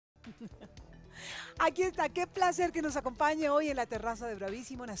Aquí está, qué placer que nos acompañe hoy en la terraza de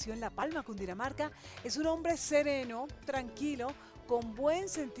Bravísimo. Nació en La Palma, Cundinamarca. Es un hombre sereno, tranquilo, con buen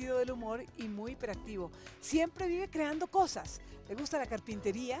sentido del humor y muy hiperactivo. Siempre vive creando cosas. Le gusta la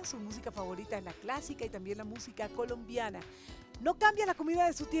carpintería, su música favorita es la clásica y también la música colombiana. No cambia la comida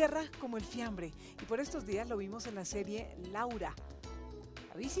de su tierra como el fiambre. Y por estos días lo vimos en la serie Laura.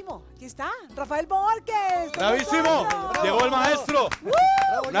 Bravísimo, aquí está, Rafael Bohórquez. ¡Bravísimo! Llegó el maestro.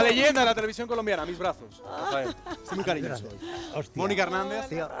 Una leyenda de la televisión colombiana, a mis brazos. Rafael, estoy muy cariñoso hoy. Mónica Hernández,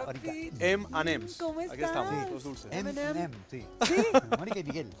 M&M's. ¿Cómo estás? Aquí estamos, los dulces. M&M, sí. ¿Sí? Mónica y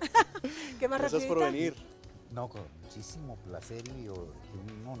Miguel. ¿Qué más, Gracias por Rafita? venir. No, con muchísimo placer y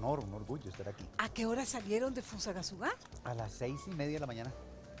un honor, un orgullo estar aquí. ¿A qué hora salieron de Fusagasugá? A las 6:30 de la mañana.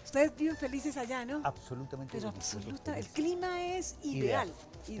 Ustedes viven felices allá, ¿no? Absolutamente Pero delicioso, absoluta, el feliz. clima es ideal.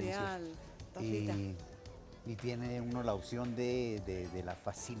 Ideal, Rafita. Y tiene uno la opción de la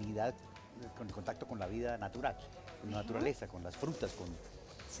facilidad con el contacto con la vida natural, con la naturaleza, con las frutas, con...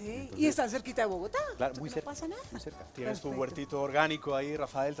 Sí, Entonces, y están cerquita de Bogotá. Claro, ¿no muy te cerca. pasa nada? Muy cerca. Tienes tu Perfecto. huertito orgánico ahí,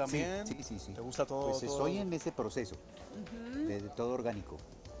 Rafael, también. Sí. ¿Te gusta todo? Pues estoy en ese proceso de todo orgánico,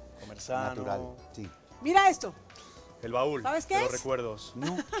 Comer sano. natural. Sí. Mira esto, El baúl ¿Sabes qué de los es? recuerdos.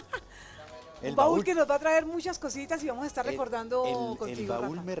 No. un baúl que nos va a traer muchas cositas y vamos a estar recordando el contigo,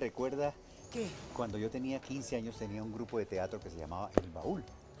 baúl Rafa. me recuerda ¿Qué? cuando yo tenía 15 años, tenía un grupo de teatro que se llamaba El Baúl.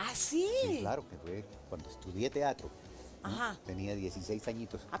 ¿Ah, sí? Sí, claro, que fue cuando estudié teatro. ¿no? Ajá. Tenía 16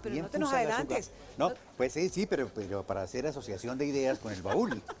 añitos. Ah, pero Y no en te nos Fusagasugá- adelantes. No, No- pues sí, pero para hacer asociación de ideas con el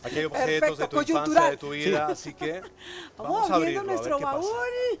baúl. Aquí hay objetos Perfecto, de tu coyuntural. infancia, de tu vida, así que Vamos a abriendo abrirlo, nuestro a ver qué pasa.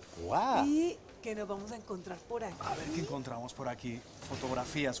 baúl. ¡Guau! Y que nos vamos a encontrar por aquí. A ver qué encontramos por aquí.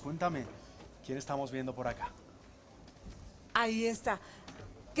 Fotografías, cuéntame. ¿Quién estamos viendo por acá? Ahí está.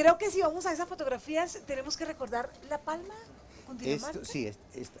 Creo que si vamos a esas fotografías tenemos que recordar La Palma, Cundinamarca.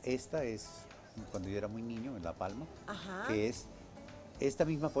 Esta es cuando yo era muy niño en La Palma, Ajá. que es, esta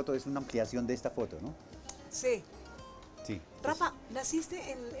misma foto es una ampliación de esta foto, ¿no? Sí. Sí. Rafa, naciste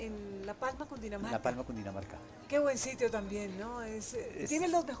en La Palma, Cundinamarca. La Palma, Cundinamarca. Qué buen sitio también, ¿no?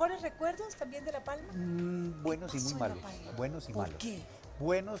 ¿Tienes los mejores recuerdos también de La Palma? Buenos y ¿Qué muy pasó en La malos. Palma? Buenos y ¿Por malos. qué?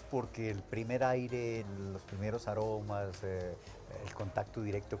 Buenos porque el primer aire, los primeros aromas, el contacto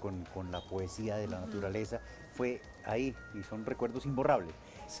directo con la poesía de la naturaleza fue ahí y son recuerdos imborrables.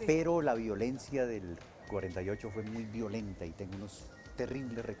 Sí. Pero la violencia del 48 fue muy violenta y tengo unos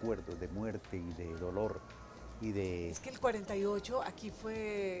terribles recuerdos de muerte y de dolor y de... Es que el 48 aquí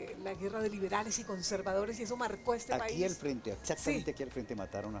fue la guerra de liberales y conservadores y eso marcó este Aquí país. al frente, exactamente Sí. aquí al frente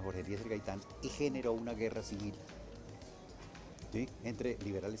mataron a Jorge Eliezer Gaitán y generó una guerra civil, ¿sí?, entre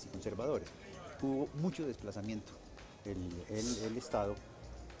liberales y conservadores. Hubo mucho desplazamiento. El Estado...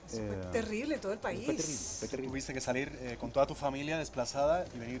 Eso fue terrible en todo el país. Fue terrible, fue terrible. Tuviste que salir con toda tu familia desplazada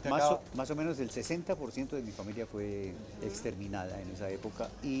y venirte Más acá. o menos el 60% de mi familia fue exterminada en esa época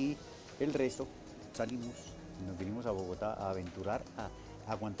y el resto salimos, nos vinimos a Bogotá a aventurar, a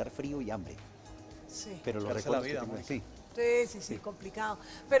aguantar frío y hambre. Sí. Pero los Buscarse la recuerdos vida, que tengo, Mónica. sí. Sí, complicado.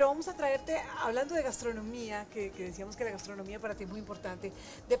 Pero vamos a traerte, hablando de gastronomía, que decíamos que la gastronomía para ti es muy importante.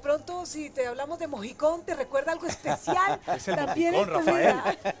 De pronto, si te hablamos de mojicón, ¿te recuerda algo especial? ¿Qué es el también mojicón, en tu vida?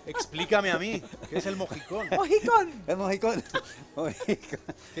 Rafael? Explícame a mí. ¿Qué es el mojicón? ¡Mojicón! El mojicón. Mojicón.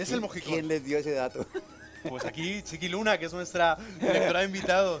 ¿Qué es el mojicón? ¿Quién les dio ese dato? Pues aquí Chiqui Luna, que es nuestra directora de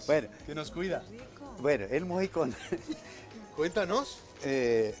invitados, Bueno. que nos cuida. Rico. Bueno, el mojicón. Cuéntanos.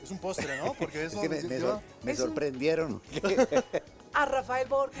 Es un postre, ¿no? Porque Es eso que me Es un- sorprendieron. A Rafael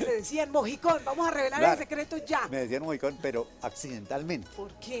Bohórquez le decían mojicón. Vamos a revelar Claro. el secreto ya. Me decían mojicón, pero accidentalmente.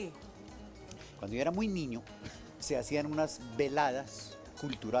 ¿Por qué? Cuando yo era muy niño, se hacían unas veladas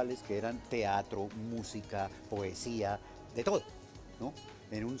culturales que eran teatro, música, poesía, de todo, ¿no?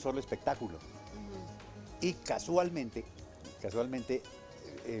 En un solo espectáculo. Y casualmente,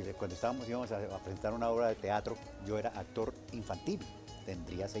 cuando íbamos a presentar una obra de teatro, yo era actor infantil,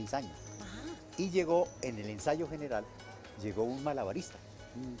 tendría 6 años. Y llegó, en el ensayo general, llegó un malabarista,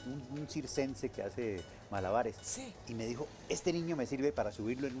 un circense que hace malabares. Sí. Y me dijo, este niño me sirve para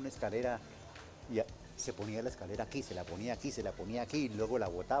subirlo en una escalera. Y se ponía la escalera aquí, se la ponía aquí, se la ponía aquí, y luego la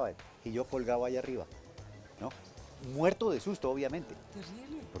botaba. Y yo colgaba allá arriba, ¿no? Muerto de susto, obviamente,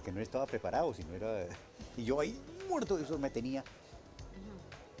 Terrible. porque no estaba preparado, sino era... Y yo ahí, muerto de susto, me tenía.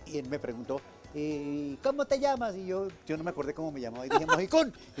 Y él me preguntó, ¿cómo te llamas? Y yo no me acordé cómo me llamaba y dije,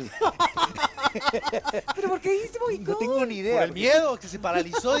 mojicón. ¿Pero por qué dijiste mojicón? No tengo ni idea. Por el miedo, que se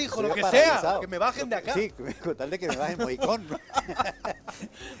paralizó, dijo, Estoy lo que paralizado. sea, que me bajen de acá. Sí, con tal de que me bajen mojicón.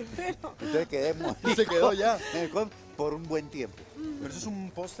 Pero, Entonces quedé mojicón. Y se quedó ya. Mojicón, por un buen tiempo. Pero eso es un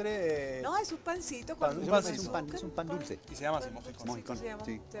postre. No, es un pancito con Un Es pancito. un pan dulce. Y se llama así, mojicón. Mojicón, Se llama,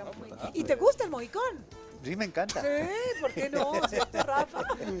 sí. se llama pues, mojicón. ¿Y te gusta el mojicón? Sí, me encanta. Sí, ¿por qué no? ¿Cierto, Rafa?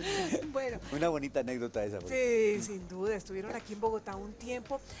 Bueno, Una bonita anécdota esa. Porque sí, sin duda. Estuvieron aquí en Bogotá un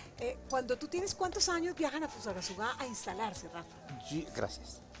tiempo. Cuando tú tienes, ¿cuántos años viajan a Fusagasugá a instalarse, Rafa? Sí,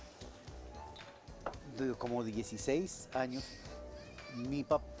 gracias. Como 16 años, mi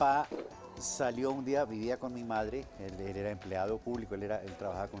papá salió un día, vivía con mi madre, él era empleado público, él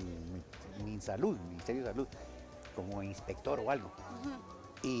trabajaba con Minsalud, Ministerio de Salud, como inspector o algo.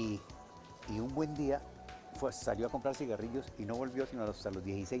 Y un buen día salió a comprar cigarrillos y no volvió sino hasta los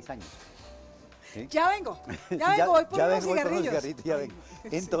 16 años. ¿Sí? Ya vengo, voy por unos voy por unos cigarrillos. cigarritos, ya Ay,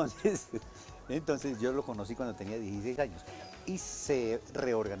 vengo. sí. Entonces yo lo conocí cuando tenía 16 años y se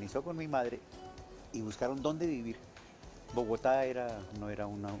reorganizó con mi madre y buscaron dónde vivir. Bogotá no era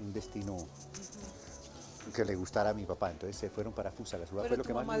un destino que le gustara a mi papá, entonces se fueron para Fusagasugá, fue Pero lo tu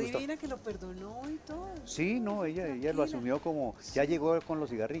que más mamá me gustó. divina que lo perdonó y todo. Sí, no, ella lo Tranquila. asumió como, ya llegó con los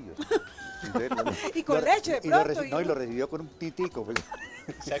cigarrillos. Entonces, Y con leche, de pronto, y lo recibió con un titico. Pues.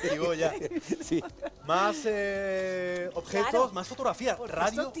 Se activó ya. Sí. Más objetos, Claro, más fotografía. porque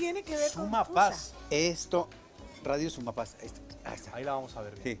Radio esto tiene que ver con Suma Fusa. Paz. Esto, Radio Sumapaz. Ahí está. Ahí la vamos a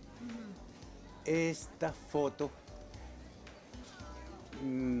ver bien. Sí. Esta foto,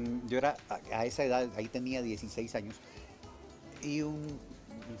 yo era a esa edad, ahí tenía 16 años, y un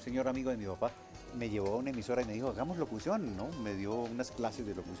señor amigo de mi papá me llevó a una emisora y me dijo, hagamos locución, ¿no? Me dio unas clases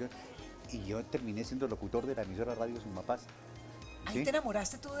de locución y yo terminé siendo locutor de la emisora Radio Sumapaz. Ahí ¿Sí? te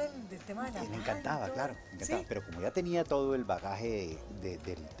enamoraste tú del tema de la Me radio y encantaba, todo. claro, me encantaba. ¿Sí? Pero como ya tenía todo el bagaje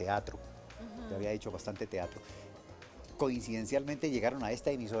del teatro, ya había hecho bastante teatro, coincidencialmente llegaron a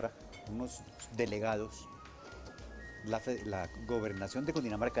esta emisora unos delegados. La gobernación de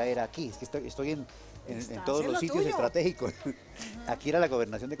Cundinamarca era aquí, es que estoy en Estás todos en los lo sitios tuyo. estratégicos. Aquí era la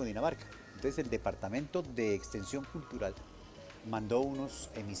gobernación de Cundinamarca. Entonces el Departamento de Extensión Cultural mandó unos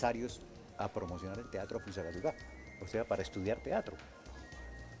emisarios a promocionar el teatro a Fusagasugá, o sea, para estudiar teatro.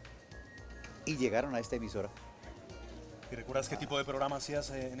 Y llegaron a esta emisora. ¿Y recuerdas qué tipo de programa hacías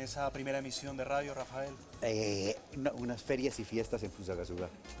en esa primera emisión de radio, Rafael? Unas ferias y fiestas en Fusagasugá,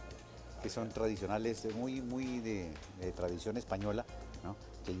 que son tradicionales, muy de tradición española, ¿no?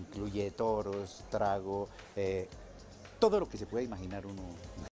 Que incluye toros, trago, todo lo que se pueda imaginar uno.